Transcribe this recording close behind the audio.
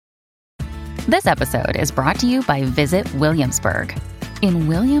This episode is brought to you by Visit Williamsburg. In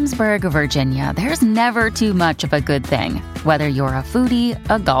Williamsburg, Virginia, there's never too much of a good thing. Whether you're a foodie,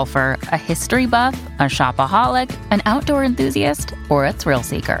 a golfer, a history buff, a shopaholic, an outdoor enthusiast, or a thrill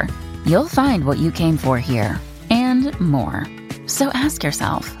seeker, you'll find what you came for here and more. So ask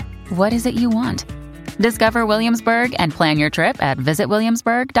yourself, what is it you want? Discover Williamsburg and plan your trip at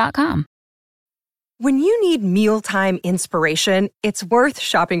visitwilliamsburg.com. When you need mealtime inspiration, it's worth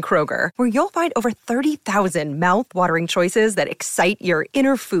shopping Kroger, where you'll find over 30,000 mouth-watering choices that excite your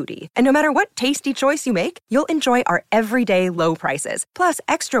inner foodie. And no matter what tasty choice you make, you'll enjoy our everyday low prices, plus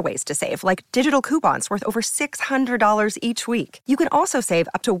extra ways to save, like digital coupons worth over $600 each week. You can also save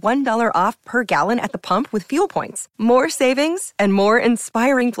up to $1 off per gallon at the pump with fuel points. More savings and more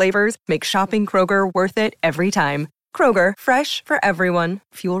inspiring flavors make shopping Kroger worth it every time. Kroger, fresh for everyone.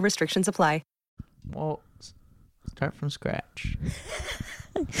 Fuel restrictions apply. Well, start from scratch.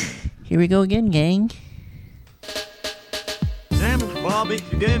 Here we go again, gang. Damn it, Bobby,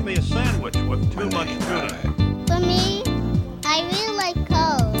 you gave me a sandwich with too much tuna. For me, I really like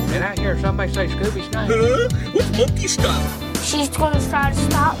Coke. Did I hear somebody say Scooby's name? What's monkey stuff? She's gonna try to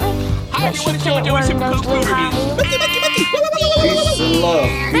stop me. Hey, you wanna see what doing some Coke movie? Peace and love.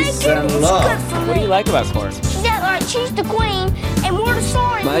 Peace and love. What do you like about corn? She's the queen, and we're the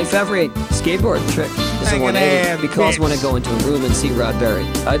sword. My favorite skateboard trick is a 180 because when I go into a room and see Rod Berry,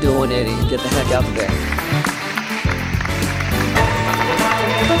 I do a 180 and get the heck out of there.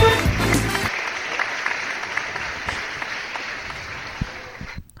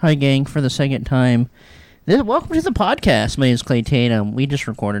 Hi, gang, for the second time. Welcome to the podcast. My name is Clay Tatum. We just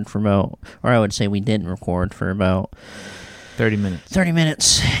recorded for about, or I would say we didn't record for about 30 minutes. 30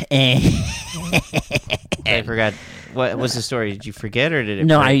 minutes. I forgot. What was the story? Did you forget or did it?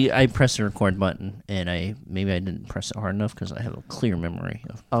 No, break? I pressed the record button, and maybe I didn't press it hard enough because I have a clear memory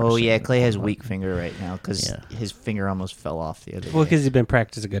of. Oh yeah, Clay has weak finger right now because his finger almost fell off the other day. Well, because he's been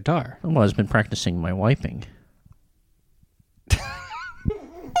practicing guitar. Well, I've been practicing my wiping.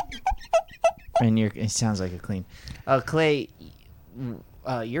 And it sounds like a clean. Clay,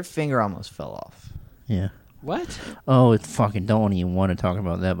 your finger almost fell off. Yeah. What? Oh, it fucking don't even want to talk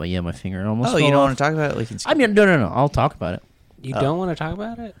about that, but yeah, my finger almost fell off. You don't want to talk about it? We can skip. I mean, no, I'll talk about it. You don't want to talk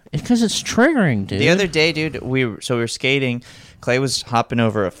about it? It's because it's triggering, dude. The other day, dude, we were skating. Clay was hopping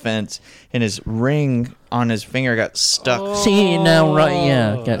over a fence, and his ring on his finger got stuck. See, now, right,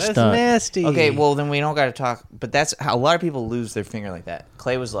 yeah, got That's stuck. nasty. Okay, well, then we don't got to talk. But that's how a lot of people lose their finger like that.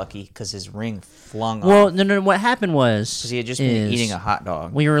 Clay was lucky because his ring flung off. Well, no, what happened was... Because he had just been eating a hot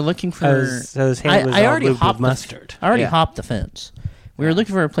dog. We were looking for... So his hand was I all already lubed with hopped mustard. I already hopped the fence. We were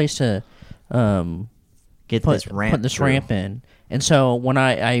looking for a place to Get put this ramp in. And so when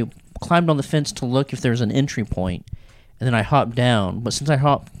I climbed on the fence to look if there was an entry point, and then I hopped down. But since I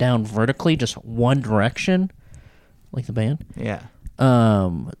hopped down vertically, just one direction, like the band, yeah,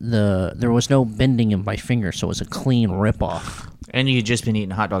 there was no bending in my finger, so it was a clean rip off. And you had just been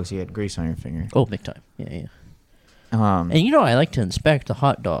eating hot dogs, so you had grease on your finger. Oh, big time. Yeah. And you know I like to inspect the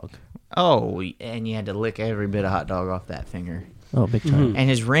hot dog. Oh, and you had to lick every bit of hot dog off that finger. Oh, big time. And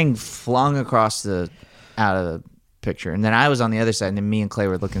his ring flung across out of the picture. And then I was on the other side, and then me and Clay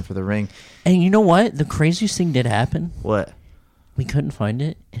were looking for the ring. And you know what? The craziest thing did happen. What? We couldn't find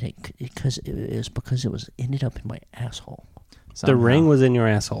it, and it was because it ended up in my asshole. The ring was in your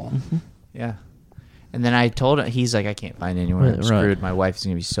asshole. Mm-hmm. Yeah. And then I told him, he's like, I can't find it anywhere. I'm Right. screwed. My wife's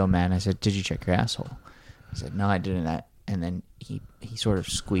going to be so mad. And I said, did you check your asshole? He said, no, I didn't. And then he sort of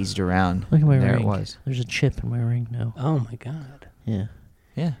squeezed around. Look at my there ring. It was. There's a chip in my ring now. Oh, my God. Yeah.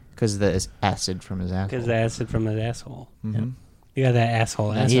 Yeah. Because the acid from his asshole. Because the acid from his asshole. Mm-hmm. You got that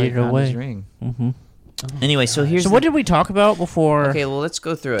asshole That's acid. how he Ate it found away. his ring. Mm-hmm. Oh, Anyway, so here's So what did we talk about before? Okay, well, let's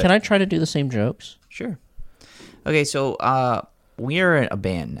go through it. Can I try to do the same jokes? Sure. Okay, so we are a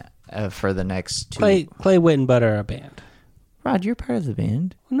band for the next 2... Clay Wittenbutt are a band. Rod, you're part of the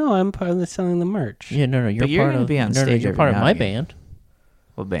band. No, I'm part of the selling the merch. Yeah, no, you're But you're part gonna of. be on no, stage you're every part of now my and again. band.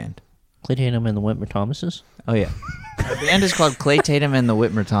 What band? Clay Tatum and the Whitmer Thomases. Oh, yeah. Our band is called Clay Tatum and the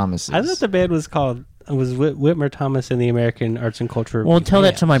Whitmer Thomases. I thought the band was called Whitmer Thomas and the American Arts and Culture Review. Well, tell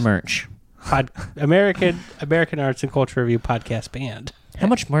that to my merch. American Arts and Culture Review podcast band. How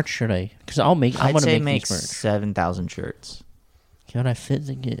much merch should I? Because I'm I'd going to say make make these merch. 7,000 shirts. Can I fit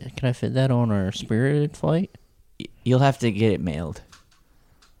that on our Spirited flight? You'll have to get it mailed.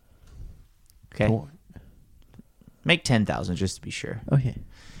 Okay. Cool. Make 10,000 just to be sure. Okay.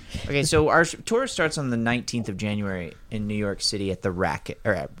 Okay, so our tour starts on the 19th of January in New York City at the Racket.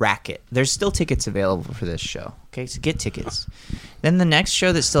 There's still tickets available for this show. Okay, so get tickets. Then the next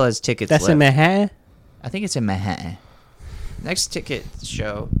show that still has tickets That's left, in Manhattan? I think it's in Manhattan. Next ticket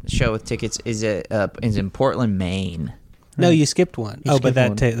show with tickets is in Portland, Maine. No, you skipped one. You But skipped that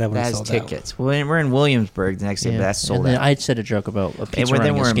one That has sold tickets. Well, we're in Williamsburg the next day, but that's sold and then out. I'd said a joke about a pizza then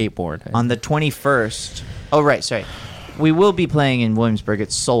riding a we're skateboard. on the 21st. Oh, right. Sorry. We will be playing in Williamsburg.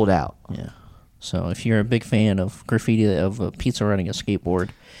 It's sold out. Yeah. So if you're a big fan of graffiti of a pizza riding a skateboard,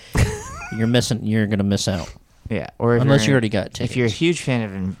 you're gonna miss out. Yeah. Or if Unless you're- you already got tickets. If you're a huge fan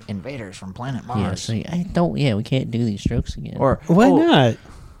of Invaders from Planet Mars. Yeah. So I don't. Yeah, we can't do these jokes again. Or Why not?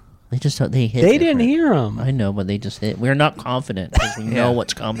 they just they hit. They didn't different. hear them. I know, but they just hit. We're not confident because we know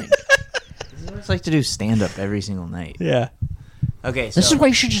what's coming. I just like to do stand up every single night. Yeah. Okay. So This is why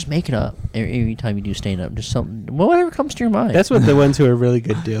you should just make it up every time you do stand up. Just something, whatever comes to your mind. That's what the ones who are really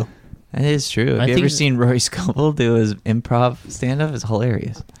good do. that is true. I Have you think ever seen Rory Scovel do his improv stand up? It's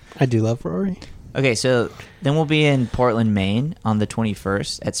hilarious. I do love Rory. Okay, so then we'll be in Portland, Maine on the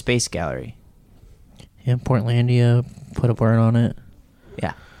 21st at Space Gallery. Yeah, Portlandia. Put a word on it.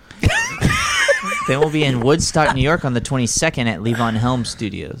 Yeah. Then we'll be in Woodstock, New York on the 22nd at Levon Helm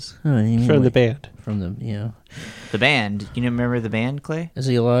Studios. Oh, anyway, From the band. From the The band. You remember the band, Clay? Is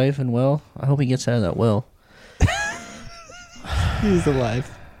he alive and well? I hope he gets out of that well. He's alive.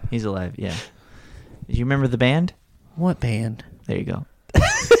 He's alive, yeah. Do you remember the band? What band? There you go.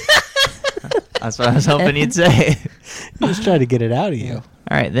 That's what I was hoping you'd say. Just trying to get it out of you.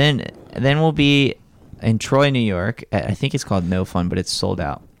 All right, then we'll be in Troy, New York. I think it's called No Fun, but it's sold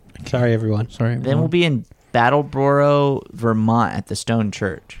out. Sorry, everyone. Sorry. Then we'll be in Battleboro, Vermont at the Stone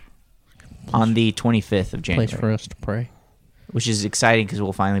Church on the 25th of January. place for us to pray. Which is exciting because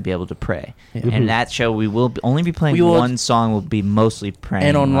we'll finally be able to pray. Yeah. And that show, we will only be playing We will- one song. We'll be mostly praying.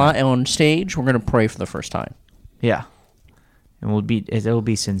 And live. on stage, we're gonna pray for the first time. Yeah. And it'll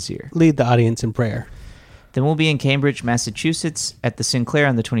be sincere. Lead the audience in prayer. Then we'll be in Cambridge, Massachusetts at the Sinclair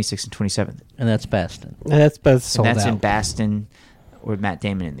on the 26th and 27th. And that's Baston. And that's both sold And that's out. in Baston, where Matt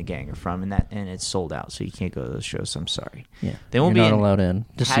Damon and the gang are from, and it's sold out, so you can't go to those shows. I'm sorry. Yeah. Then we'll You're be not in allowed in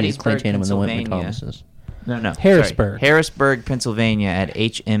to see Hattiesburg, Clay Tatum and the Whitmer Pennsylvania. Thomases. No. Harrisburg. Sorry. Harrisburg, Pennsylvania at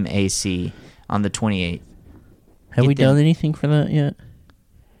HMAC on the 28th. Have Get we done them- anything for that yet?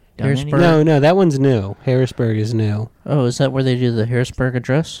 Done Harrisburg? anything? No, that one's new. Harrisburg is new. Oh, is that where they do the Harrisburg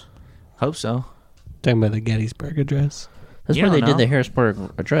address? Hope so. Talking about the Gettysburg Address. That's You where they don't did the know. Harrisburg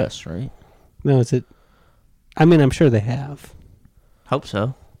address, right? No, is it? I mean, I'm sure they have. Hope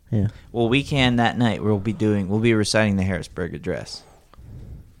so. Yeah. Well, we can that night. We'll be reciting the Harrisburg Address.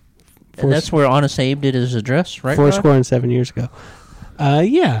 And that's where Honest Abe did his address, right? Rod? 7 years ago.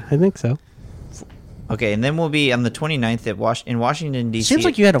 Yeah, I think so. Okay, and then we'll be on the 29th in Washington, D.C. Seems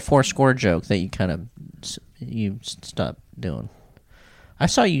like you had a 4-score joke that you kind of stopped doing. I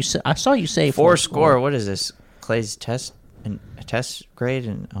saw you say 4 score. What is this? Clay's test grade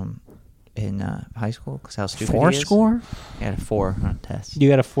in high school? Because how stupid 4 he is? score? I got a 4 on a test. You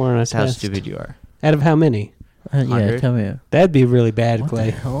got a 4 on a That's how test. stupid you are. Out of how many? Yeah, 100? tell me. That'd be really bad, What Clay.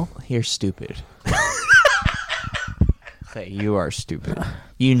 the hell? You're stupid. Clay, you are stupid.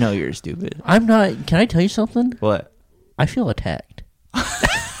 You know you're stupid. I'm not. Can I tell you something? What? I feel attacked.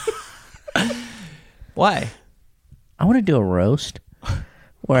 Why? I want to do a roast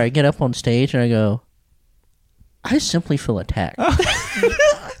where I get up on stage and I go, I simply feel attacked.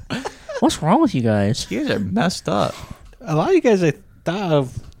 What's wrong with you guys? You guys are messed up. A lot of you guys I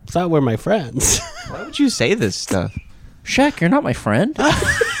thought were my friends. Why would you say this stuff? Shaq, you're not my friend.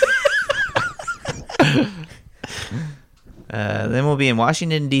 Then we'll be in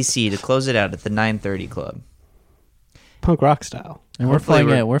Washington, D.C. to close it out at the 9:30 Club. Punk rock style. And Hopefully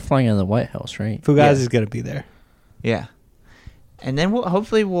we're flying out of the White House, right? Fugazi's going to be there. Yeah. And then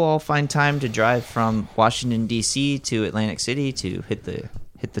hopefully we'll all find time to drive from Washington, D.C. to Atlantic City to hit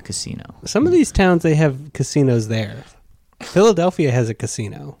the casino. Some of these towns, they have casinos there. Philadelphia has a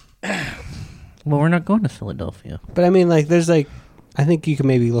casino. Well, we're not going to Philadelphia. But I mean, like, there's like, I think you can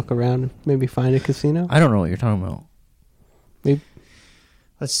maybe look around, maybe find a casino. I don't know what you're talking about. Maybe.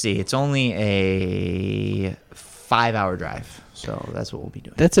 Let's see. It's only a 5-hour drive, so that's what we'll be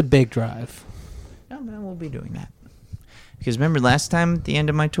doing. That's a big drive. Yeah, man, we'll be doing that. Because remember last time at the end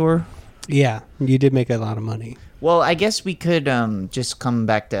of my tour? Yeah, you did make a lot of money. Well, I guess we could just come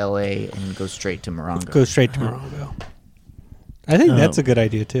back to L.A. and go straight to Morongo. Go straight to Morongo. I think that's a good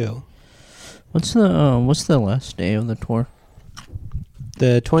idea, too. What's the last day of the tour?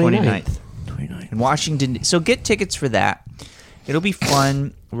 The 29th. 29th. In Washington. So get tickets for that. It'll be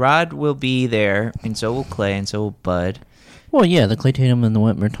fun. Rod will be there, and so will Clay, and so will Bud. Well, yeah, the Clay Tatum and the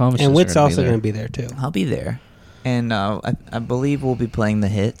Whitmer Thomas. And Whit's also going to be there, too. I'll be there. And I believe we'll be playing the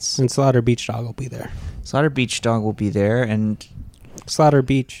hits. And Slaughter Beach Dog will be there. Slaughter Beach Dog will be there, and Slaughter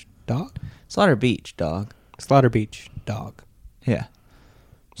Beach Dog? Slaughter Beach Dog. Slaughter Beach Dog. Yeah.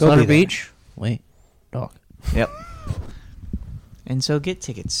 Slaughter be there. Beach. Wait, dog. Yep. And so get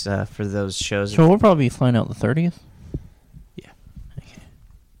tickets for those shows. So we'll probably be flying out the 30th. Yeah.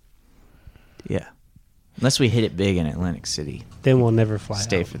 Yeah. Unless we hit it big in Atlantic City. Then we'll never fly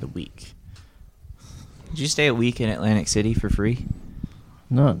Stay out. for the week. Did you stay a week in Atlantic City for free?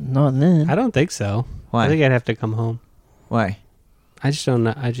 Not then. I don't think so. Why? I think I'd have to come home. Why? I just don't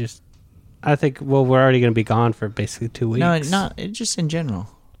know. I think, well, we're already going to be gone for basically 2 weeks. No, not just in general.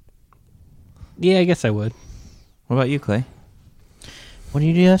 Yeah, I guess I would. What about you, Clay? What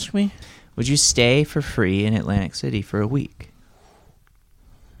did you ask me? Would you stay for free in Atlantic City for a week?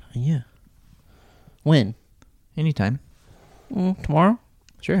 Yeah. When? Anytime. Tomorrow?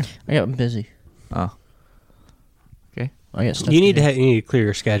 Sure. I got busy. Oh. Okay. I got stuff. You need do. you need to clear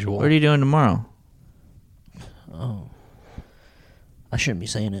your schedule. What are you doing tomorrow? Oh. I shouldn't be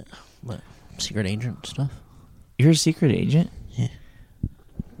saying it, but secret agent stuff. You're a secret agent? Yeah.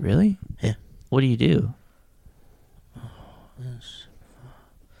 Really? Yeah. What do you do?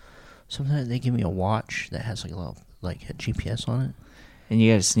 Sometimes they give me a watch that has like a little, like a GPS on it. And you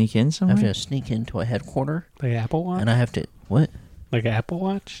got to sneak in I somewhere? have to sneak into a headquarter, Like an Apple Watch? and I have to what? Like an Apple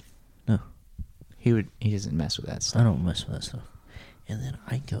Watch? No, He doesn't mess with that I stuff. don't mess with that stuff. And then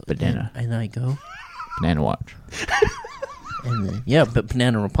I go Banana. and I go, Banana watch. and then yeah, but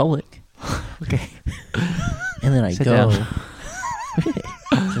Banana Republic. Okay. And then I Sit go. down.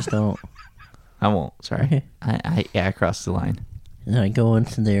 Just don't. I won't. Sorry. Okay. I crossed the line. And then I go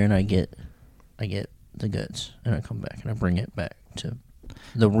into there and I get the goods, and I come back and I bring it back to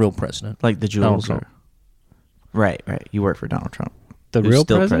the real president. Like the Donald jewels. Trump. Right. You work for Donald Trump. The Who's real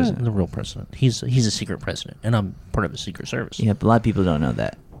still president? The real president. He's a secret president, and I'm part of the Secret Service. Yeah, but a lot of people don't know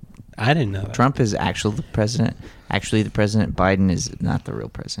that. I didn't know that. Trump is actually the president. Actually, the president. Biden is not the real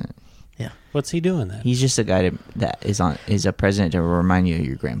president. Yeah. What's he doing then? He's just a guy that is a president to remind you of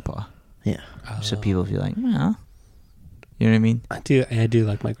your grandpa. Yeah. So people feel like, well, you know what I mean? I do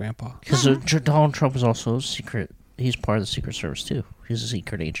like my grandpa. Because Donald Trump is also secret. He's part of the Secret Service too. He's a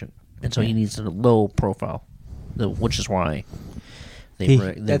secret agent, and so he needs a low profile, which is why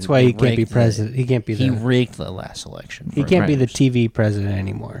That's why he can't be president. He can't be. He rigged the last election. He can't be the TV president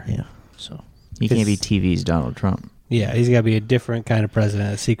anymore. Yeah. So He can't be TV's Donald Trump. Yeah, he's got to be a different kind of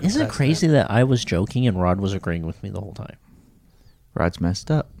president. A secret. Isn't it president. crazy that I was joking and Rod was agreeing with me the whole time? Rod's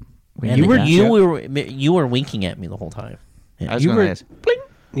messed up. And you were winking at me the whole time. Yeah. I was going to ask.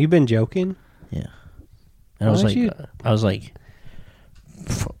 You've been joking. Yeah. And I was like,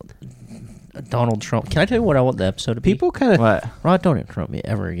 Donald Trump. Can I tell you what I want the episode to be? People kind of. What? Rod, don't interrupt me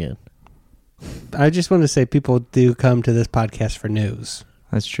ever again. I just want to say people do come to this podcast for news.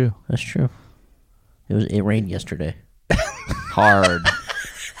 That's true. That's true. It rained yesterday. Hard.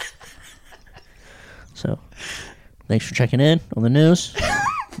 So, thanks for checking in on the news.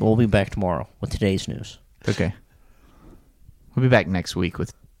 We'll be back tomorrow with today's news. Okay. We'll be back next week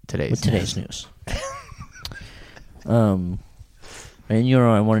with today's news. And you know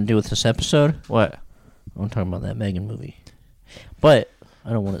what I want to do with this episode? What? I want to talk about that Megan movie. But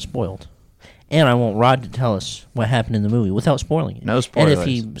I don't want it spoiled. And I want Rod to tell us what happened in the movie without spoiling it. No spoilers. And if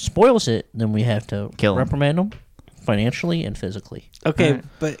he spoils it, then we have to Kill him. reprimand him financially and physically. Okay, Right.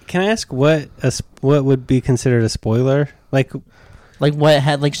 but can I ask what would be considered a spoiler? Like what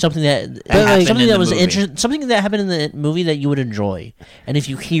had something that happened something in that the was movie. interesting, something that happened in the movie that you would enjoy. And if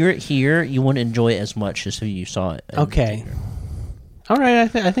you hear it here, you wouldn't enjoy it as much as if you saw it. Okay. All right,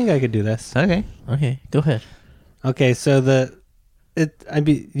 I think I could do this. Okay. Okay, go ahead. Okay, so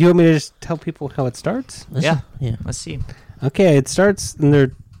you want me to just tell people how it starts? Yeah. Yeah. Let's see. Okay, it starts and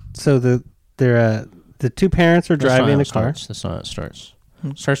the two parents are driving a car. That's not how it starts.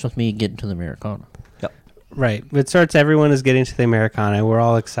 It starts with me getting to the Americana. Right. It starts everyone is getting to the Americana. We're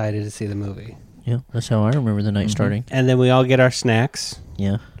all excited to see the movie. Yeah, that's how I remember the night starting. And then we all get our snacks.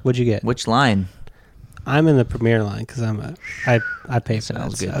 Yeah. What'd you get? Which line? I'm in the premiere line because I pay for that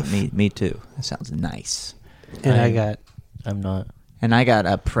Sounds good. stuff. Me too. That sounds nice. And I'm not. And I got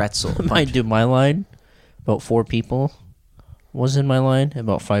a pretzel. My line, about 4 people was in my line.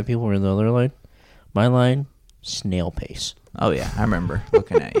 About 5 people were in the other line. My line, snail pace. Oh, yeah. I remember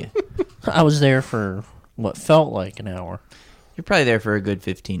looking at you. I was there for what felt like an hour. You're probably there for a good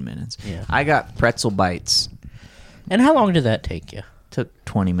 15 minutes. Yeah. I got pretzel bites. And how long did that take you? Took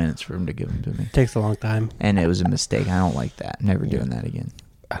 20 minutes for him to give them to me. Takes a long time. And it was a mistake. I don't like that. Never doing that again.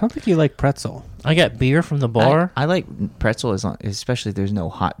 I don't think you like pretzel. I got beer from the bar. I like pretzel, especially if there's no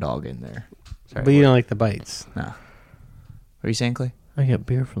hot dog in there. Sorry, But you don't like the bites. No. What are you saying, Clay? I got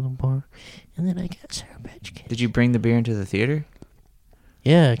beer from the bar. And then I got Sour Patch Kids. Did you bring the beer into the theater?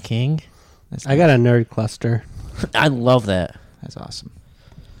 Yeah, King. That's I got a nerd cluster. I love that. That's awesome.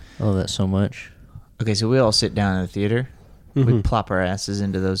 I love that so much. Okay, so we all sit down in the theater. We plop our asses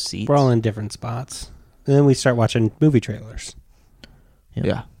into those seats. We're all in different spots. And then we start watching movie trailers.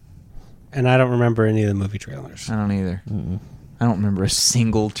 Yeah. And I don't remember any of the movie trailers. I don't either. I don't remember a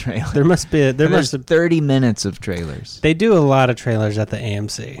single trailer. There must be... There's 30 minutes of trailers. They do a lot of trailers at the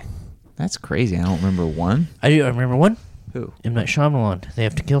AMC. That's crazy. I don't remember one. I remember one. Who? M. Night Shyamalan. They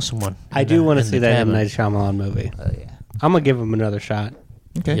have to kill someone. I do want to see that M. cabin. Night Shyamalan movie. Oh, yeah. I'm going to give him another shot.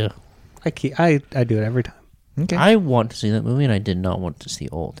 Okay. Yeah. I do it every time. Okay. I want to see that movie, and I did not want to see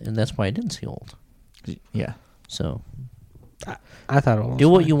Old, and that's why I didn't see Old. Yeah. So I thought it was do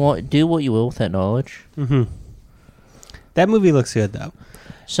what fine. you want. Do what you will with that knowledge. Mm-hmm. That movie looks good, though.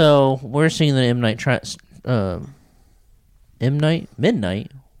 So we're seeing the M. Night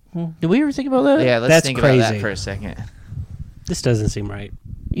Midnight. Did we ever think about that? Yeah, let's That's think about that crazy. for a second. This doesn't seem right.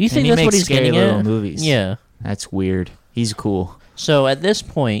 You think And he that's what makes he's scary getting little at? movies. Yeah. That's weird. He's cool. So at this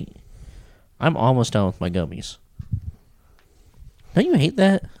point, I'm almost done with my gummies. Don't you hate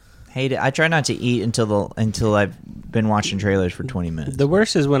that? Hate it. I try not to eat until I've been watching trailers for 20 minutes. The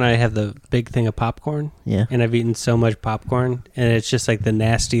worst is when I have the big thing of popcorn. Yeah. And I've eaten so much popcorn, and it's just like the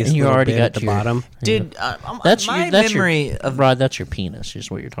nastiest And you little already bit got at the your- bottom. Dude, That's my that's memory your, of Rod. That's your penis.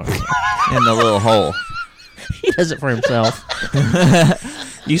 Is what you're talking about. in the little hole. He does it for himself.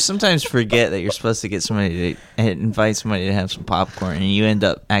 You sometimes forget that you're supposed to get somebody to invite somebody to have some popcorn, and you end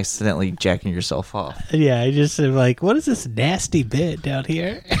up accidentally jacking yourself off. Yeah, I just am like, what is this nasty bit down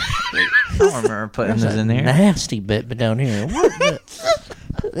here? I don't remember putting this in there. Nasty bit, but down here, what?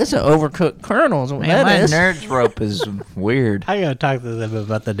 That's an overcooked kernel. Is what Man, that my is. nerds rope is weird. I gotta talk to them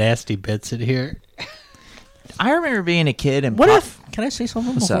about the nasty bits in here. I remember being a kid and What if? Can I say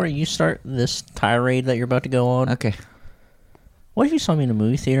something What's before up? you start this tirade that you're about to go on? Okay. What if you saw me in a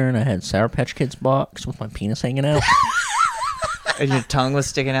movie theater and I had Sour Patch Kids box with my penis hanging out? And your tongue was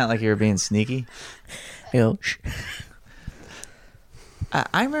sticking out like you were being sneaky? You know, shh.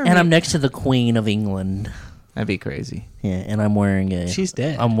 I remember. And I'm next to the Queen of England. That'd be crazy. Yeah, and I'm wearing a. She's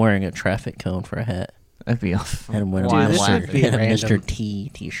dead. I'm wearing a traffic cone for a hat. That'd be awful. And I'm wearing Why a I'm this would laughing. be and a random. Mr. T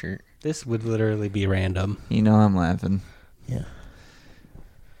t-shirt. This would literally be random. You know I'm laughing. Yeah.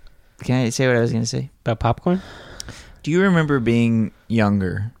 Can I say what I was going to say? About popcorn? Do you remember being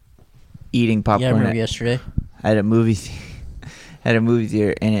younger, eating popcorn Yeah, I remember at, yesterday. at a movie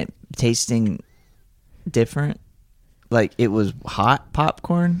theater, and it tasting different? Like it was hot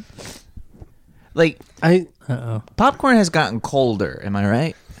popcorn? Like Uh-oh. popcorn has gotten colder, am I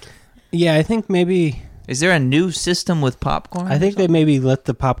right? Yeah, I think maybe... Is there a new system with popcorn? I think they maybe let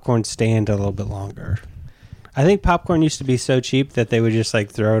the popcorn stand a little bit longer. I think popcorn used to be so cheap that they would just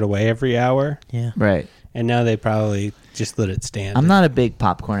like throw it away every hour, Yeah. Right. and now they probably just let it stand. I'm not a big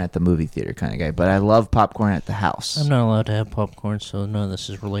popcorn at the movie theater kind of guy, but I love popcorn at the house. I'm not allowed to have popcorn, so none of this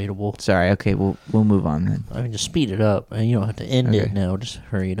is relatable. Sorry. Okay, we'll move on then. I mean, just speed it up. And you don't have to end it Okay. now. Just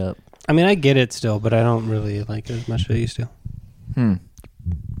hurry it up. I mean, I get it still, but I don't really like it as much as I used to. And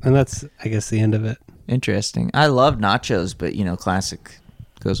that's, I guess, the end of it. Interesting. I love nachos, but classic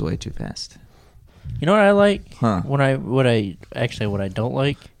goes away too fast. You know what I like? Huh. What I don't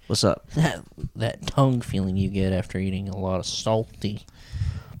like? What's up? That tongue feeling you get after eating a lot of salty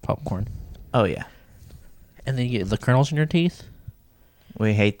popcorn. Oh yeah, And then you get the kernels in your teeth.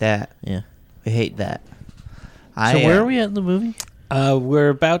 we hate that. Yeah. We hate that. So where are we at in the movie? We're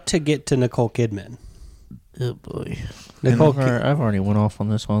about to get to Nicole Kidman. Oh boy. Nicole I've already went off on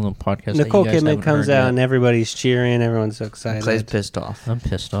this on the podcast. Nicole that you guys Kidman haven't comes heard out yet. and everybody's cheering. Everyone's so excited. Clay's pissed off. I'm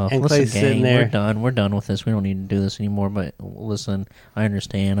pissed off. And Listen, Clay's sitting gang, there. we're done. We're done with this. We don't need to do this anymore. But listen, I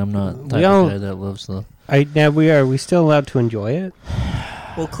understand. I'm not the We type all- of guy that loves the. Now we still allowed to enjoy it.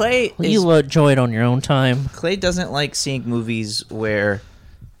 Well, Clay You enjoy it on your own time. Clay doesn't like seeing movies where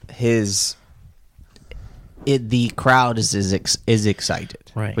the crowd is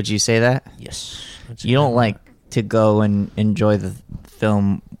excited. Right. Would you say that? Yes. You don't like to go and enjoy the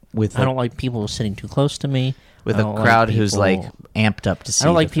film with I don't like people sitting too close to me. with I a don't crowd like who's people- like amped up to see. I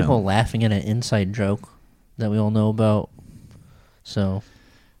don't like the people film. laughing at an inside joke that we all know about. So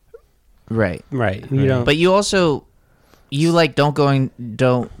Right. Right. You don't. But you also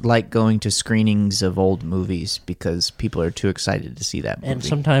don't like going to screenings of old movies because people are too excited to see that movie. and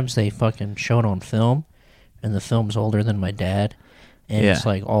sometimes they fucking show it on film, and the film's older than my dad, and Yeah. it's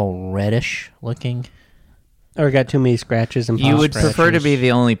like all reddish looking. or got too many scratches and you pops. would prefer to be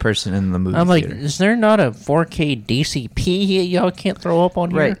the only person in the movie I'm like, theater. is there not a 4K DCP y'all can't throw up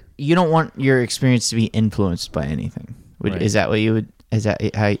on here? Right. You don't want your experience to be influenced by anything. Right. Is that what you would? Is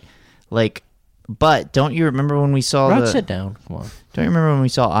that how? Like, but don't you remember when we saw Rod, sit down. Come on. Don't you remember when we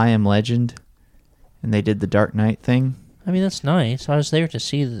saw I Am Legend, and they did the Dark Knight thing? I mean, that's nice. I was there to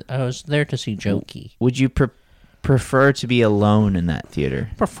see Jokey. Would you prefer to be alone in that theater?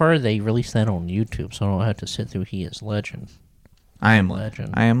 Prefer they release that on YouTube, so I don't have to sit through He Is Legend. I Am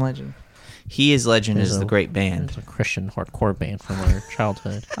Legend. I Am Legend. He Is Legend is the great band. It's a Christian hardcore band from our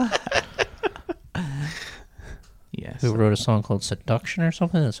childhood. Yes. Who wrote a song called Seduction or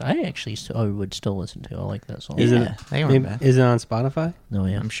something? I actually would still listen to. I like that song. Is they weren't bad. Is it on Spotify? No,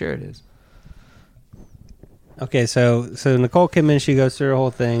 yeah. I'm sure it is. Okay, so Nicole Kidman, she goes through her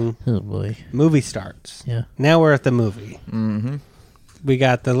whole thing. Oh, boy. Movie starts. Yeah. Now we're at the movie. Mm-hmm. We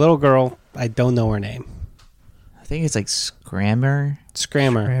got the little girl. I don't know her name. I think it's like Scrammer.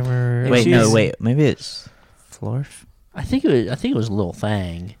 Scrammer. Maybe it's Florf. I think it was Lil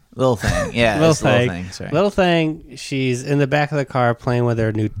Thang. Lil Thang. Yeah, Lil Thang. Sorry. Little Thang, she's in the back of the car playing with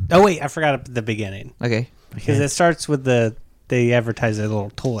her new... Oh, wait, I forgot at the beginning. Okay. Because it starts with they advertise a little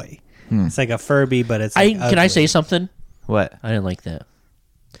toy. It's like a Furby, but it's Can I say something? What? I didn't like that.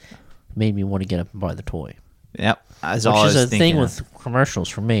 Made me want to get up and buy the toy. Yep. Which is a thing with commercials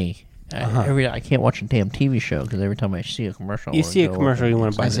for me. I can't watch a damn TV show because every time I see a commercial... You see a commercial, you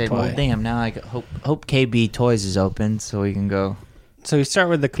want to buy the toy. Well, damn, now I hope KB Toys is open so we can go... So we start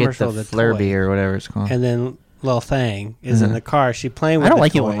with the commercial get of the the Flurby toy, or whatever it's called. and then Lil Thang is in the car. She's playing with I don't the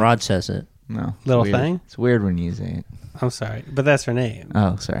like toy. it when Rod says it. No. Little weird. Thang? It's weird when you say it. I'm sorry, but that's her name.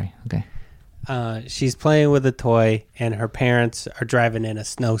 Oh, sorry. Okay. She's playing with the toy, and her parents are driving in a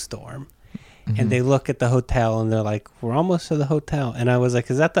snowstorm. And they look at the hotel, and they're like, we're almost to the hotel. And I was like,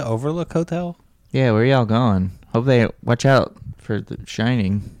 is that the Overlook Hotel? Yeah, where y'all going? Hope they watch out for The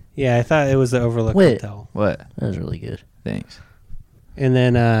Shining. Yeah, I thought it was the Overlook Hotel. What? That was really good. Thanks. And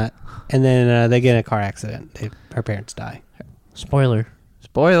then they get in a car accident. Her parents die. Spoiler. Is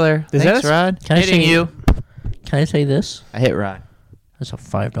Thanks, that Rod. Can I Hitting say you. Can I say this? I hit Rod. That's a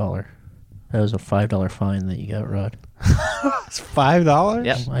 $5. That was a $5 fine that you got, Rod. It's $5?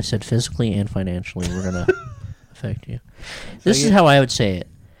 Yep. I said physically and financially we're gonna affect you. This is how I would say it.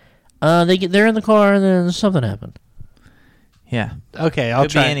 They're in the car and then something happened. Yeah. Okay, I'll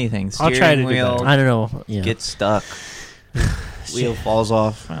Could try. be anything. I'll try to do Steering wheel better. I don't know. Yeah. Gets stuck. Wheel falls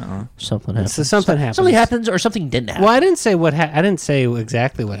off. I don't know. Something happens. So something happens. Something happens or something didn't happen. Well, I didn't say I didn't say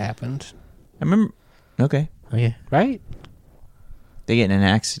exactly what happened. I remember. Okay. Okay. Right? They get in an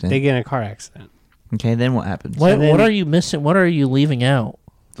accident. They get in a car accident. Okay, then what happens? What then- are you missing? What are you leaving out?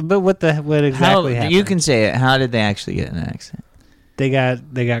 But what exactly happened? You can say it. How did they actually get in an accident? They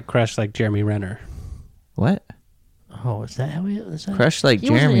got crushed like Jeremy Renner. What? Oh, is that how he is? That? Crushed like He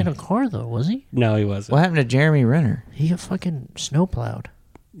Jeremy. wasn't in a car though, was he? No, he wasn't. What happened to Jeremy Renner? He got fucking snowplowed.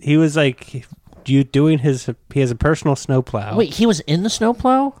 He was like he has a personal snowplow. Wait, he was in the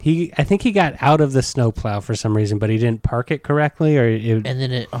snowplow? I think he got out of the snowplow for some reason, but he didn't park it correctly, or it And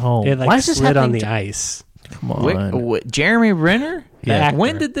then it like why is this slid on happening the to- ice Come on. Wait, Jeremy Renner? The actor.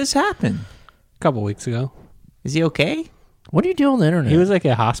 When did this happen? a couple weeks ago. Is he okay? What do you do on the internet? He was like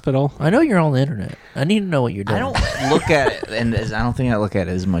at a hospital. I know you're on the internet. I need to know what you're doing. I don't look at it, and I don't think I look at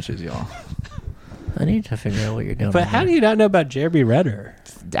it as much as y'all. I need to figure out what you're doing. But on how there. do you not know about Jeremy Renner?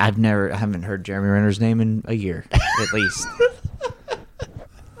 I haven't heard Jeremy Renner's name in a year, at least.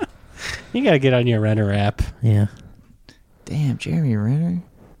 You got to get on your Renner app. Yeah. Damn, Jeremy Renner.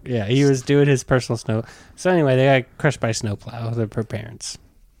 Yeah, he was doing his personal snow. So anyway, they got crushed by snowplow. Their parents.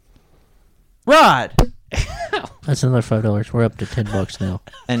 Rod! That's another $5. We're up to $10 now.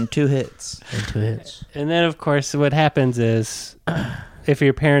 And 2 hits. And 2 hits. And then, of course, what happens is, if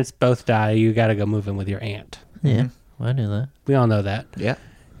your parents both die, you got to go move in with your aunt. Yeah. Well, I knew that. We all know that. Yeah.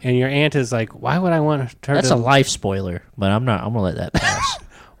 And your aunt is like, why would I want her That's to... a life spoiler, but I'm going to let that pass.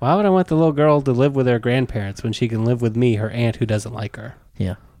 Why would I want the little girl to live with her grandparents when she can live with me, her aunt who doesn't like her?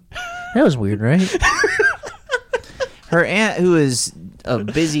 Yeah. That was weird, right? Her aunt, who is a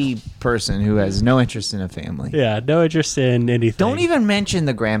busy person who has no interest in a family. Yeah, no interest in anything. Don't even mention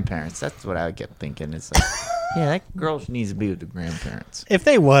the grandparents. That's what I kept thinking. It's like, yeah, that girl needs to be with the grandparents. If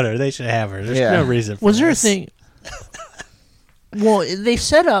they want her, they should have her. There's no reason for Was there a this. thing... Well, they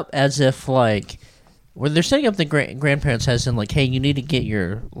set up as if, like... Where they're setting up the grandparents as in, like, hey, you need to get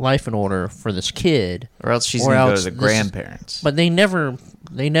your life in order for this kid. Or else she's going to go to the grandparents. But they never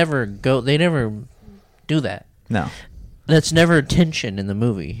do that. No. That's never tension in the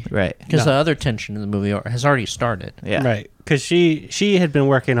movie. Right. Because the other tension in the movie has already started. Yeah. Right. Because she had been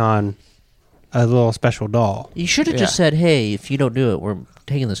working on a little special doll. You should have just said, hey, if you don't do it, we're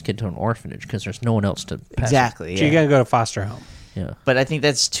taking this kid to an orphanage because there's no one else to pass Exactly. So you got to go to foster home. Yeah. But I think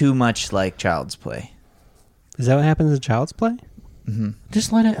that's too much like Child's Play. Is that what happens in Child's Play? Mm-hmm.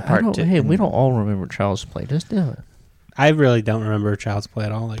 Just let it... Hey, we don't Mm-hmm. all remember Child's Play. Just do it. I really don't remember Child's Play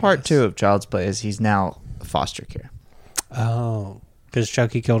at all. Part 2 of Child's Play is he's now foster care. Oh, because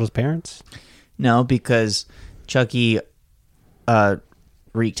Chucky killed his parents? No, because Chucky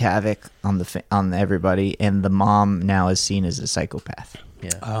wreaked havoc on everybody, and the mom now is seen as a psychopath. Yeah.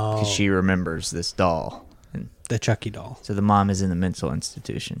 Oh, Because she remembers this doll. And the Chucky doll. so the mom is in the mental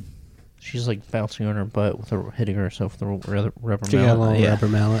institution. She's like bouncing on her butt hitting herself with a rubber She got a mallet. little rubber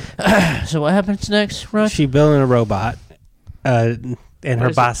mallet. So what happens next, Rush? She building a robot, and her What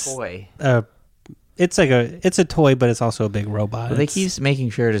is boss. a toy? It's a toy, but it's also a big robot. Well, they keep making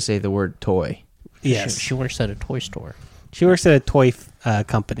sure to say the word toy. Yes, She works at a toy store. she works at a toy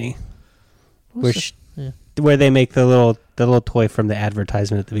company, What's where they make the little toy from the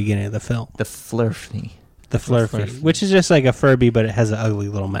advertisement at the beginning of the film. The Flurfney. The Flurfy, Flurfy. which is just like a Furby, but it has an ugly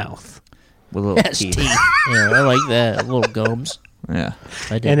little mouth. With little Yes, teeth. teeth. Yeah, I like that. Little gums. Yeah.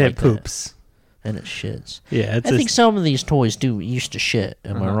 I did And like it poops. that. And it shits. Yeah, I think some of these toys used to shit.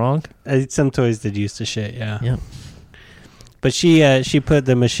 Am I wrong? some toys did used to shit, yeah. Yeah. But she put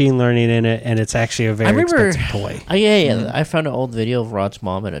the machine learning in it, and it's actually a very expensive toy. Yeah. I found an old video of Rod's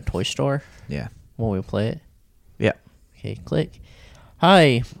mom at a toy store. Yeah. When we play it. Yeah. Okay, click.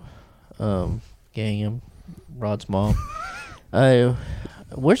 Hi, gang, I'm Rod's mom.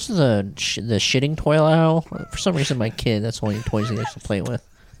 Where's the shitting toy aisle? For some reason, my kid, that's the only toys he likes to play with.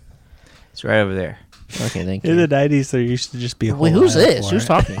 It's right over there. Okay, thank In you. the 90s, there used to just be a whole Wait, who's aisle this? for Who's it.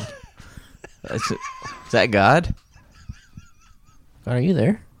 talking? Is that God? Are you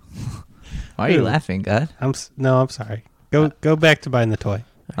there? Why are you Who? laughing, God? I'm sorry. Go back to buying the toy.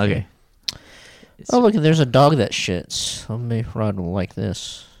 Okay. Oh, look, there's a dog that shits. Maybe Rod will like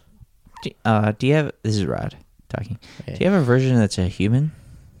this. Do you have... This is Rod talking. Okay. Do you have a version that's a human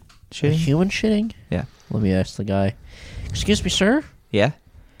A shitting? human shitting? Yeah. Let me ask the guy. Excuse me, sir? Yeah?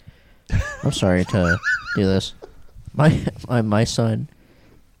 I'm sorry to do this. My son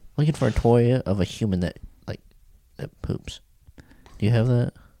looking for a toy of a human that poops. Do you have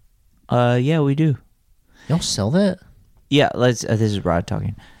that? Yeah, we do. Y'all sell that? Yeah, let's... this is Rod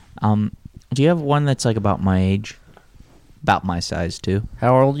talking. Do you have one that's like about my age? About my size, too?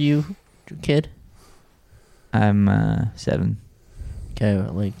 How old are you, kid? I'm 7.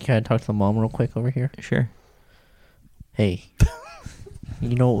 Okay, can I talk to the mom real quick over here? Sure. Hey,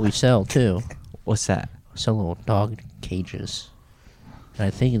 you know what we sell too? What's that? We sell little dog cages, and I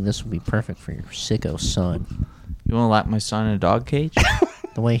think this would be perfect for your sicko son. You want to lock my son in a dog cage?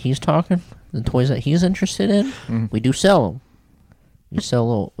 The way he's talking, the toys that he's interested in, we do sell them. We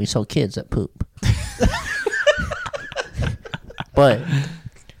sell kids that poop. But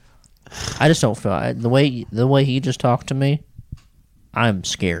I just don't feel the way he just talked to me. I'm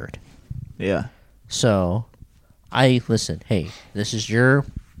scared. Yeah. So, listen. Hey, this is your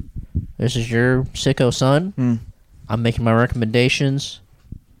sicko son. I'm making my recommendations,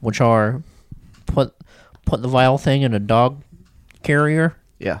 which are put the vile thing in a dog carrier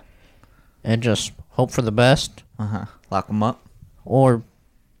Yeah. and just hope for the best, Lock them up. or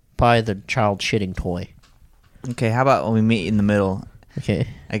buy the child shitting toy. Okay, how about when we meet in the middle? Okay.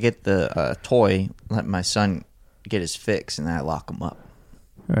 I get the toy, let my son get his fix, and then I lock him up.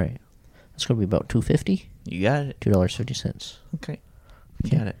 All right. That's gonna be about $2.50. You got it. $2.50. Okay.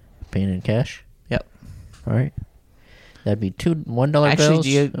 You got it. Paying in cash. Yep. All right. That'd be $1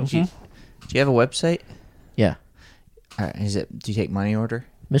 Actually, bills. do you have a website? Yeah. All right. Do you take money order?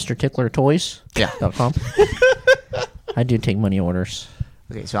 Mr. Tickler Toys. Yeah. .com. I do take money orders.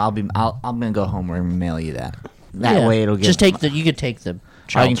 Okay, so I'm gonna go home and mail you that. That Yeah. way it'll get. Just take you could take the.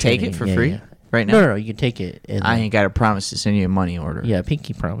 I can child take shitting. it for Yeah, free yeah. right now. No, you can take it. And I ain't got to promise to send you a money order. yeah,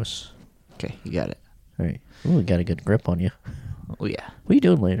 pinky promise. Okay, you got it. All right. Ooh, we got a good grip on you. Oh yeah. What are you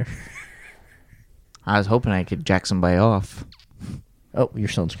doing later? I was hoping I could jack somebody off. Oh, your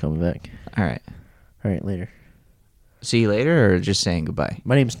son's coming back. All right. All right, later. See you later, or just saying goodbye.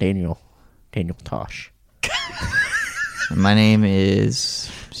 My name's Daniel Tosh. My name is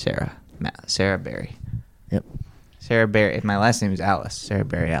Sarah. Sarah Berry. Yep. Sarah Berry. My last name is Alice. Sarah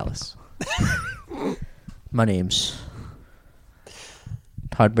Berry Alice. My name's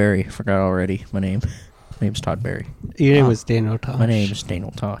Todd Berry. Forgot already. My name's Todd Berry. Your name was Daniel Tosh. My name's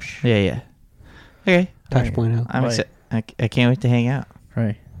Daniel Tosh. Yeah. Okay. Tosh.0. I'm Right. I can't wait to hang out.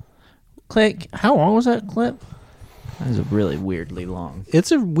 Right. Click. How long was that clip? That was really weirdly long.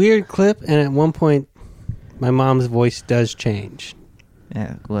 It's a weird clip, and at one point, my mom's voice does change.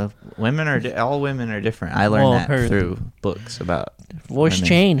 Yeah. Well, all women are different. I learned Well, that through books about Voice women.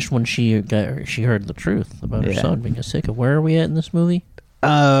 changed when she heard the truth about her Yeah. son being a sicko. Where are we at in this movie?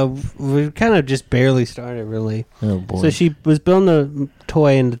 We kind of just barely started, really. Oh boy. So she was building a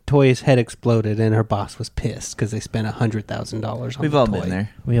toy, and the toy's head exploded, and her boss was pissed because they spent $100,000 on We've the all toy. been there.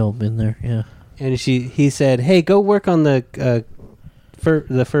 We all been there. Yeah. and he said, "Hey, go work on the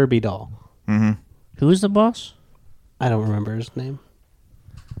Furby doll." Mm-hmm. Who is the boss? I don't remember his name.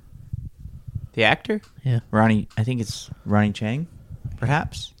 The actor? Yeah. Ronnie. I think it's Ronnie Chang,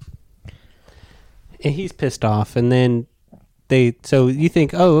 perhaps. And he's pissed off, and then so you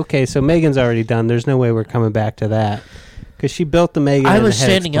think, oh, okay, so Megan's already done. There's no way we're coming back to that. Because she built the Megan. I and was the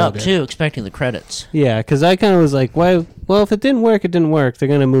head standing up, exploded. too, expecting the credits. Yeah, because I kind of was like, why? Well, if it didn't work, it didn't work. They're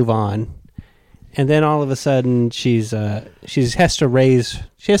going to move on. And then all of a sudden, she has to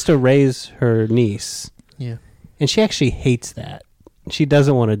raise her niece. Yeah. And she actually hates that. She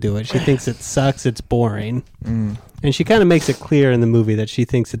doesn't want to do it. She thinks it sucks. It's boring. Mm. And she kind of makes it clear in the movie that she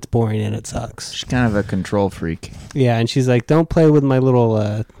thinks it's boring and it sucks. She's kind of a control freak. Yeah, and she's like, don't play with my little,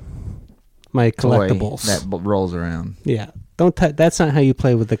 my Toy collectibles. that rolls around. Yeah. That's not how you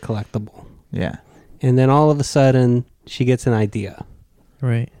play with the collectible. Yeah. And then all of a sudden, she gets an idea.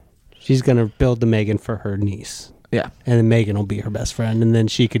 Right. She's going to build the Megan for her niece. Yeah. And then Megan will be her best friend, and then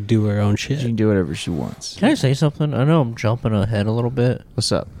she could do her own shit. She can do whatever she wants. Can I say something? I know I'm jumping ahead a little bit.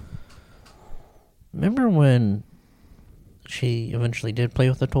 What's up? Remember when she eventually did play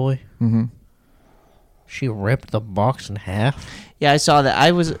with the toy? Mm-hmm. She ripped the box in half. Yeah, I saw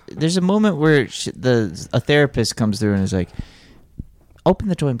that. There's a moment where a therapist comes through and is like, open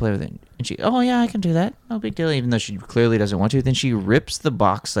the toy and play with it. And she, oh yeah, I can do that. No big deal, even though she clearly doesn't want to. Then she rips the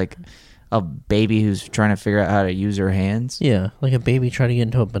box like a baby who's trying to figure out how to use her hands. Yeah, like a baby trying to get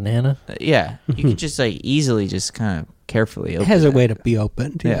into a banana. Yeah, you could just like easily just kind of carefully open It has a that. way to be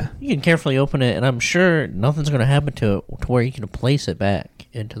opened. Yeah. You can carefully open it, and I'm sure nothing's going to happen to it to where you can place it back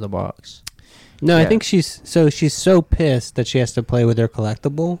into the box. No, I Yeah. think she's so pissed that she has to play with her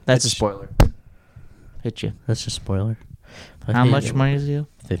collectible. That's a spoiler. Hit you. That's a spoiler. How much money is it?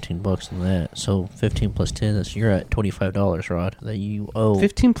 $15 on that. So 15 plus 10, that's you're at $25, Rod, that you owe.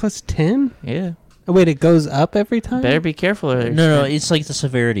 15 plus 10? Yeah. Oh, wait, it goes up every time? Better be careful. No, it's like the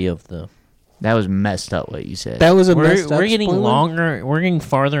severity of the. That was messed up what you said. That was a messed up We're getting spoiler? longer. We're getting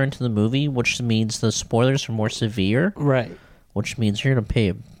farther into the movie, which means the spoilers are more severe. Right. Which means you're gonna pay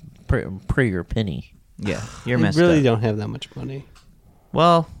a prettier penny. Yeah, you're I messed really up. don't have that much money.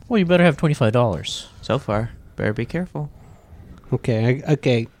 Well, you better have $25. So far, better be careful. Okay,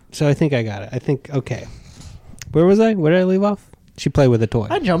 okay. So I think I got it. Okay. Where was I? Where did I leave off? She played with a toy.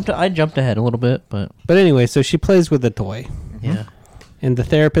 I jumped ahead a little bit, but anyway, so she plays with the toy. yeah. And the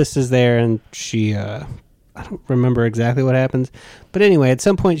therapist is there, and she, I don't remember exactly what happens. But anyway, at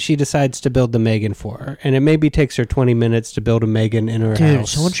some point, she decides to build the Megan for her. And it maybe takes her 20 minutes to build a Megan in her Dude,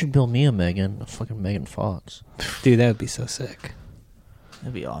 house. someone should build me a Megan, a fucking Megan Fox. Dude, that would be so sick.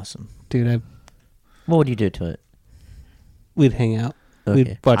 That'd be awesome. Dude, What would you do to it? we'd hang out. Okay.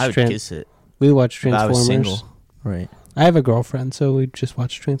 We'd watch I would kiss it. We'd watch If I was Transformers. single. Right. I have a girlfriend, so we'd just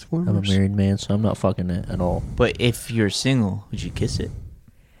watch Transformers. I'm a married man, so I'm not fucking it at all. But if you're single, would you kiss it?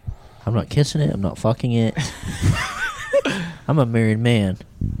 I'm not kissing it. I'm not fucking it. I'm a married man.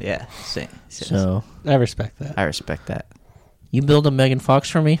 Yeah, same. So I respect that. I respect that. you build a Megan Fox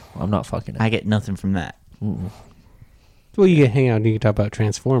for me, I'm not fucking it. I get nothing from that. Mm-mm. Well, you can hang out and you can talk about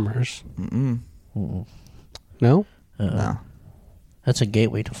Transformers. Mm-mm. Mm-mm. No? No. That's a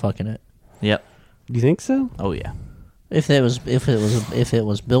gateway to fucking it. Yep. Do you think so? Oh yeah. If it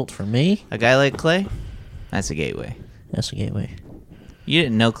was built for me, A guy like Clay, that's a gateway. that's a gateway. You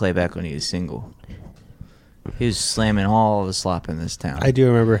didn't know Clay back when he was single. He was slamming all the slop in this town. I do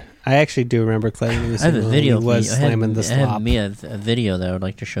remember. I actually do remember Clay when he was I have a single, video. and he was of me. slamming the I have slop. me a video that I would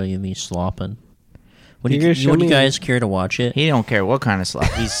like to show you me slopping. Would You're you, gonna show would you me- guys care to watch it? He don't care what kind of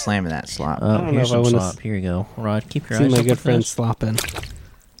slop. He's slamming that slop. I don't know Here's if I some wanna slop. Here you go, Rod. Keep your See eyes my open good for friend this. slopping.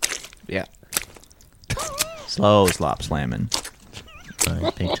 Yeah. Slow slop slamming. All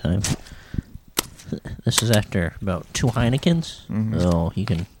right, big time. This is after about 2 Heinekens. Mhm. Oh, you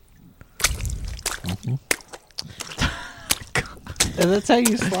can. Mhm. And that's how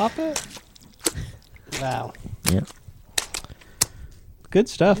you slop it? Wow. Yep. Good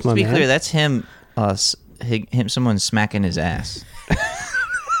stuff, Just my to be man. clear, that's him. Someone smacking his ass.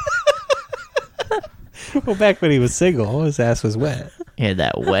 Well, back when he was single, his ass was wet. He had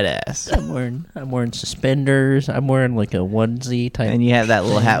that wet ass. I'm wearing suspenders. I'm wearing like a onesie type. And you have that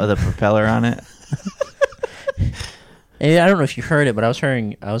little hat with a propeller on it. And I don't know if you heard it, but I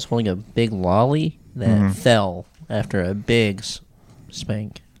was holding a big lolly that Mhm. fell after a big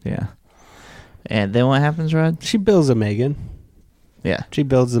spank. Yeah. And then what happens, Rod? She builds a Megan. Yeah. She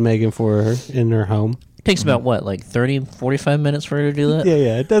builds the Megan for her in her home. It takes about what, like 30, 45 minutes for her to do that? Yeah,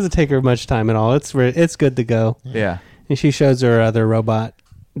 yeah. It doesn't take her much time at all. It's good to go. Yeah. And she shows her other robot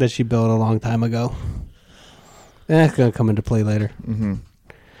that she built a long time ago. And that's going to come into play later. Mm-hmm.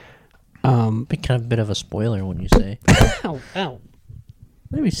 Be kind of a bit of a spoiler when you say. Ow.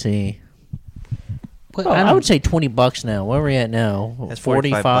 Let me see. What, I would say $20 now. Where are we at now? That's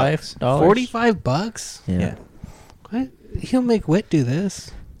 $45. $45? Yeah. What? He'll make Wit do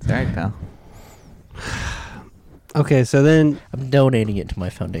this. All right, pal. Okay, so then I'm donating it to my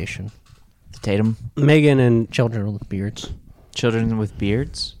foundation. Tatum. Megan and Children with beards. Children with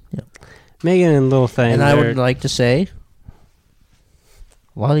beards. Little Thing. And I would like to say,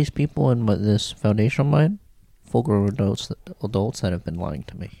 a lot of these people in this foundation of mine, full-grown adults that have been lying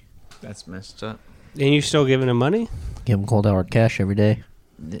to me. That's messed up. And you're still giving him money? Give them cold hard cash every day.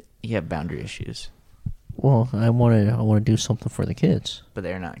 You have boundary issues. Well, I want to do something for the kids. But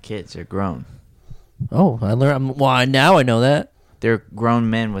they're not kids. They're grown. Oh, I learned. Well, now I know that. They're grown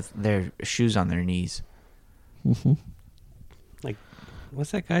men with their shoes on their knees. Mm-hmm. Like,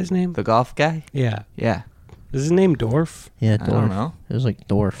 what's that guy's name? The golf guy? Yeah. Yeah. Is his name Dorf? Yeah, I Dorf. don't know. It was like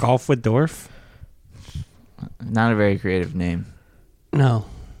Dorf. Golf with Dorf? Not a very creative name. No.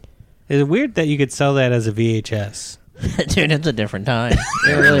 Is it weird that you could sell that as a VHS? Dude, it's a different time.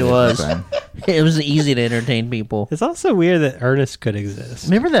 It really was. It was easy to entertain people. It's also weird that Ernest could exist.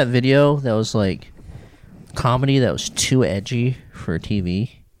 Remember that video that was like comedy that was too edgy for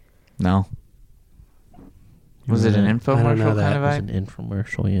TV? No. Was it an infomercial know that. kind of It was vibe? an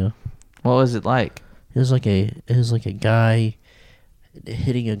infomercial, yeah. What was it like? It was like a guy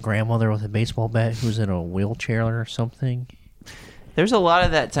hitting a grandmother with a baseball bat who's in a wheelchair or something. There's a lot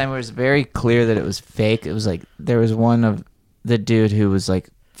of that time where it was very clear that it was fake. It was like there was one of the dude who was like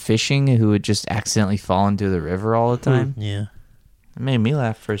fishing who would just accidentally fall into the river all the time. Yeah. It made me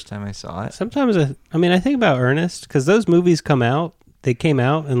laugh first time I saw it. Sometimes, I think about Ernest, because those movies they came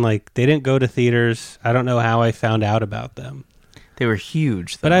out, and like they didn't go to theaters. I don't know how I found out about them. They were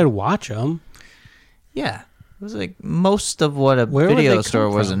huge, though. But I'd watch them. Yeah. It was like most of what a Where would video they store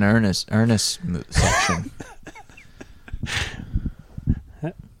come was from? an Ernest section.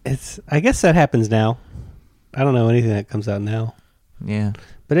 I guess that happens now. I don't know anything that comes out now. Yeah.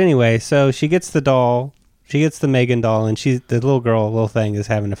 But anyway, so she gets the doll. She gets the Megan doll, and the little thing is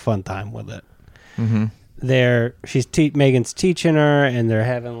having a fun time with it. Mm-hmm. Megan's teaching her, and they're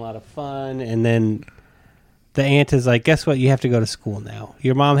having a lot of fun. And then the aunt is like, "Guess what? You have to go to school now.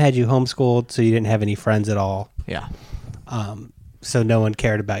 Your mom had you homeschooled, so you didn't have any friends at all. Yeah. So no one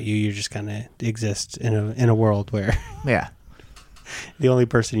cared about you. You just kind of exist in a world where Yeah. the only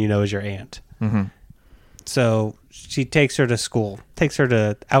person you know is your aunt." Mm-hmm. So she takes her to school, takes her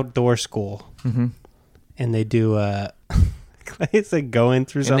to outdoor school, Mm-hmm. and they do. It's like going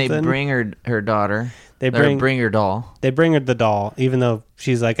through something. And they bring her daughter. They bring bring her doll. They bring her the doll, even though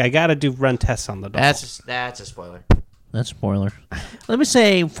she's like, "I gotta run tests on the doll." That's a spoiler. That's a spoiler. Let me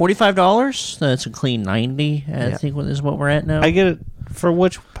say $45. That's a clean 90. I Yeah. think is what we're at now. I get it for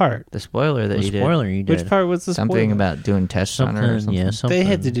which part? The spoiler that the you did. spoiler you did. Which part was the Something spoiler? about doing tests on her or something. Yeah, something. They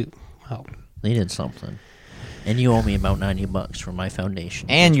had to do. Oh, They did something. And you owe me about $90 for my foundation.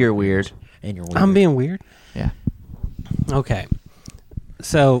 And you're weird. And you're weird. I'm being weird. Yeah. Okay,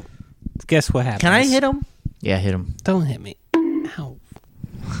 so guess what happens? Can I hit him? Yeah, hit him. Don't hit me. Ow.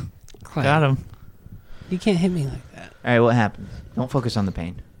 Clyde, Got him. You can't hit me like that. All right, what happened? Don't focus on the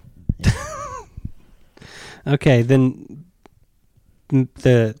pain. Okay, then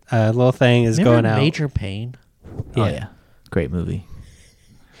the little thing is Remember going out. Major Pain? Oh, yeah. Great movie.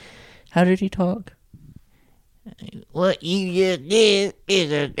 How did he talk? What you just did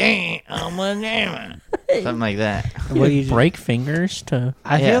is a damn something like that. What Did you he break fingers to...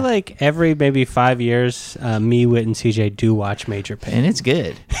 I Yeah. feel like every maybe 5 years, me, Whit, and CJ do watch Major Pain. And it's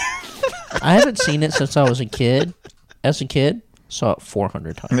good. I haven't seen it since I was a kid. As a kid, saw it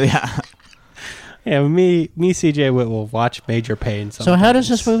 400 times. Yeah. Yeah, me, CJ, Whit will watch Major Pain. So how does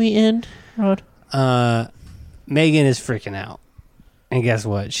this sometimes. movie end, Rod? Megan is freaking out, and guess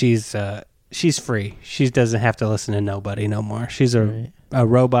what? She's free. She doesn't have to listen to nobody no more. She's a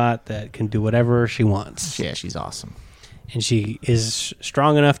robot that can do whatever she wants. Yeah, she's awesome. And she is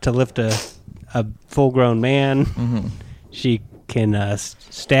strong enough to lift a full-grown man. Mm-hmm. She can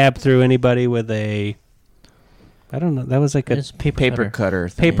stab through anybody with a... I don't know. That was like a It's Paper cutter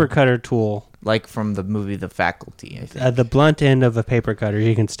thing. paper cutter tool. Like from the movie The Faculty, I think. The blunt end of a paper cutter.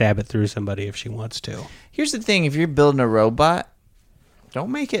 She can stab it through somebody if she wants to. Here's the thing. If you're building a robot,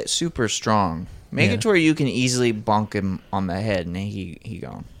 don't make it super strong. Make Yeah. it to where you can easily bonk him on the head and he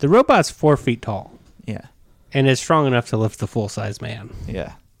gone. The robot's 4 feet tall Yeah. and is strong enough to lift the full-size man.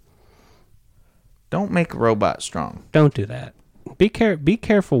 Yeah. Don't make a robot strong. Don't do that. Be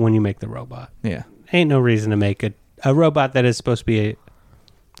careful when you make the robot. Yeah. Ain't no reason to make a robot that is supposed to be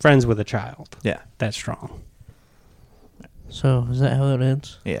friends with a child. Yeah. That's strong. So, is that how it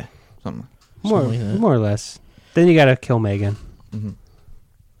ends? Yeah. something. More Something like that. more or less. Then you gotta kill Megan. Mhm.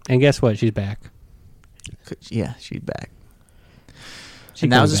 And guess what? She's back. Yeah, she's back. She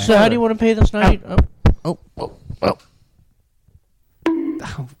And that comes was a back. So how do you want to pay this night? Oh. Oh,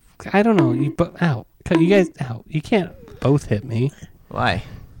 I don't know. You guys, you can't both hit me Why?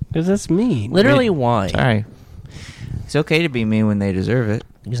 because that's mean. Literally, why? Sorry. It's okay to be mean when they deserve it.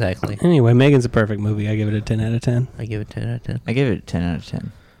 Exactly. Anyway, Megan's a perfect movie. I give it a 10 out of 10. I give it 10 out of 10. I give it a 10 out of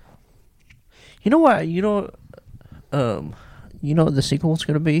 10. You know what? You know what the sequel's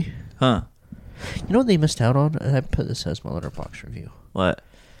going to be? Huh? You know what they missed out on? I put this as my Letterboxd review. What?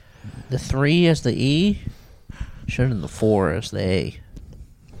 The 3 as the E should have been the 4 as the A.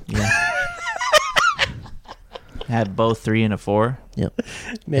 Yeah. Had both 3 and a 4. Yep.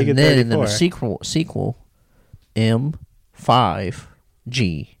 Megan and then 34. the sequel M5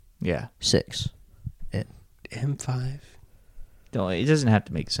 G6. Yeah. M5. Don't. It doesn't have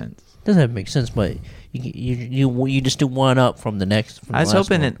to make sense. Doesn't have to make sense, but you just do one up from the next. From I was the last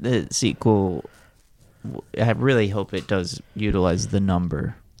hoping one. that the sequel. I really hope it does utilize the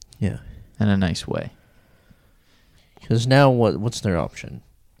number Yeah. in a nice way. Because now what's their option?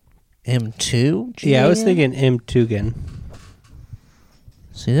 M2? Yeah, I was thinking M2gan.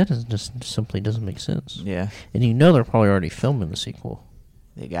 See, that just simply doesn't make sense. Yeah, And you know they're probably already filming the sequel.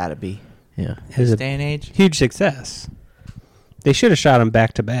 they gotta be. Yeah. It was This a day and age. huge success. They should have shot them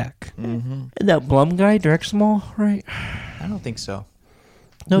back to back. Mm-hmm. And that Blum guy directs them all, right? I don't think so.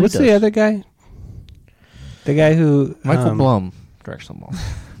 No, he What's the does. other guy? The guy who Michael Blum directs them all.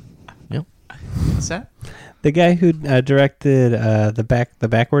 Yep. What's that? The guy who directed the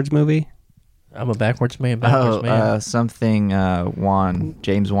backwards movie. I'm a backwards man. Something.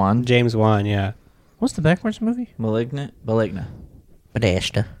 James Wan. James Wan. Yeah, What's the backwards movie? Malignant.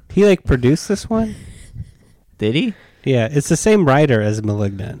 Badashta. he produced this one. Did he? Yeah, it's the same writer as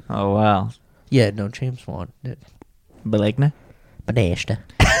 *Malignant*. Oh wow. Yeah, no, James Wan did. Malignant. Badashta.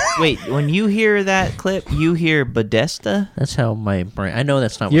 Wait, when you hear that clip, you hear Badesta? That's how my brain. I know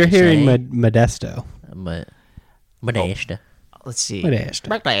that's not. You're what they hearing say, Modesto. but Badashta. Let's see.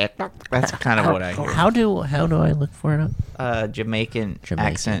 Modesto. That's kind of what I hear. How do I look for it up? Jamaican Jamaican.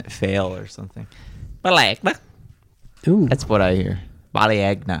 accent fail or something. Balagna. Ooh, That's what I hear.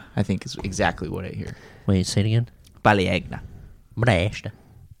 Baliagna, I think is exactly what I hear. Wait, say it again. Baliagna. Badashta.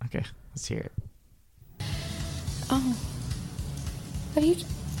 Okay, let's hear it. Oh. What are you...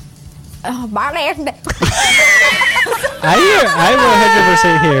 Oh, Balagna. I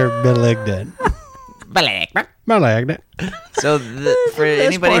 100% hear *Malignant*. Balagna. *Malignant*. So for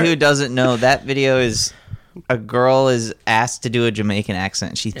anybody who doesn't know, that video is a girl is asked to do a Jamaican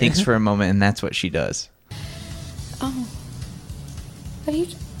accent. She thinks for a moment, and that's what she does. Oh. What are you...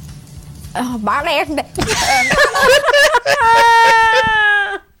 Oh, Balagna.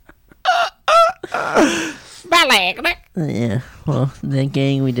 Balagna. Yeah. Well, then,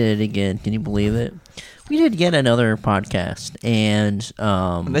 gang, we did it again. Can you believe it? We did yet another podcast, and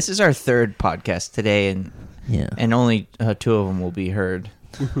This is our third podcast today, and yeah, only 2 of them will be heard.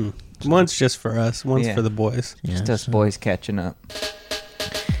 One's just for us. One's Yeah. for the boys. yeah. Just us boys catching up.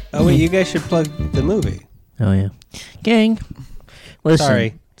 Oh wait, you guys should plug the movie. Oh yeah, gang.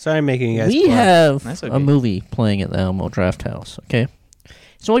 Listen, Sorry, making you guys. we plug. have That's okay. a movie playing at the Alamo Draft House. Okay,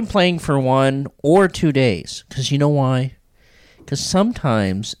 it's only playing for 1 or 2 days. Because you know why? Because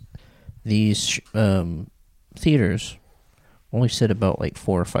sometimes these theaters only sit about like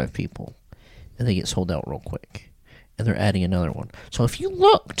 4 or 5 people, and they get sold out real quick, and they're adding another one. So if you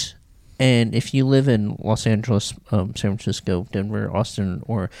looked, and if you live in Los Angeles, San Francisco, Denver, Austin,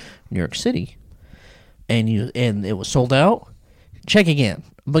 or New York City, and it was sold out, check again,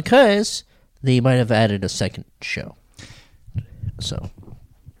 because they might have added a second show. So,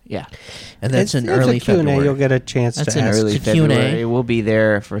 Yeah. and that's in It's early a Q&A. February. You'll get a chance That's to in ask. early It's a Q&A. February. We'll be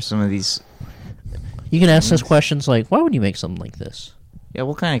there for some of these. You can ask us questions like, "Why would you make something like this?" Yeah,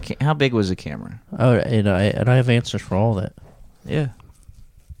 what kind of? How big was the camera? Oh, and I have answers for all that. Yeah.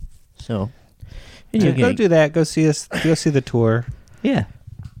 So, Yeah, go do that. Go see us. Go see the tour. Yeah.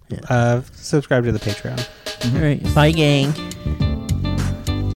 Subscribe to the Patreon. All right, bye, gang.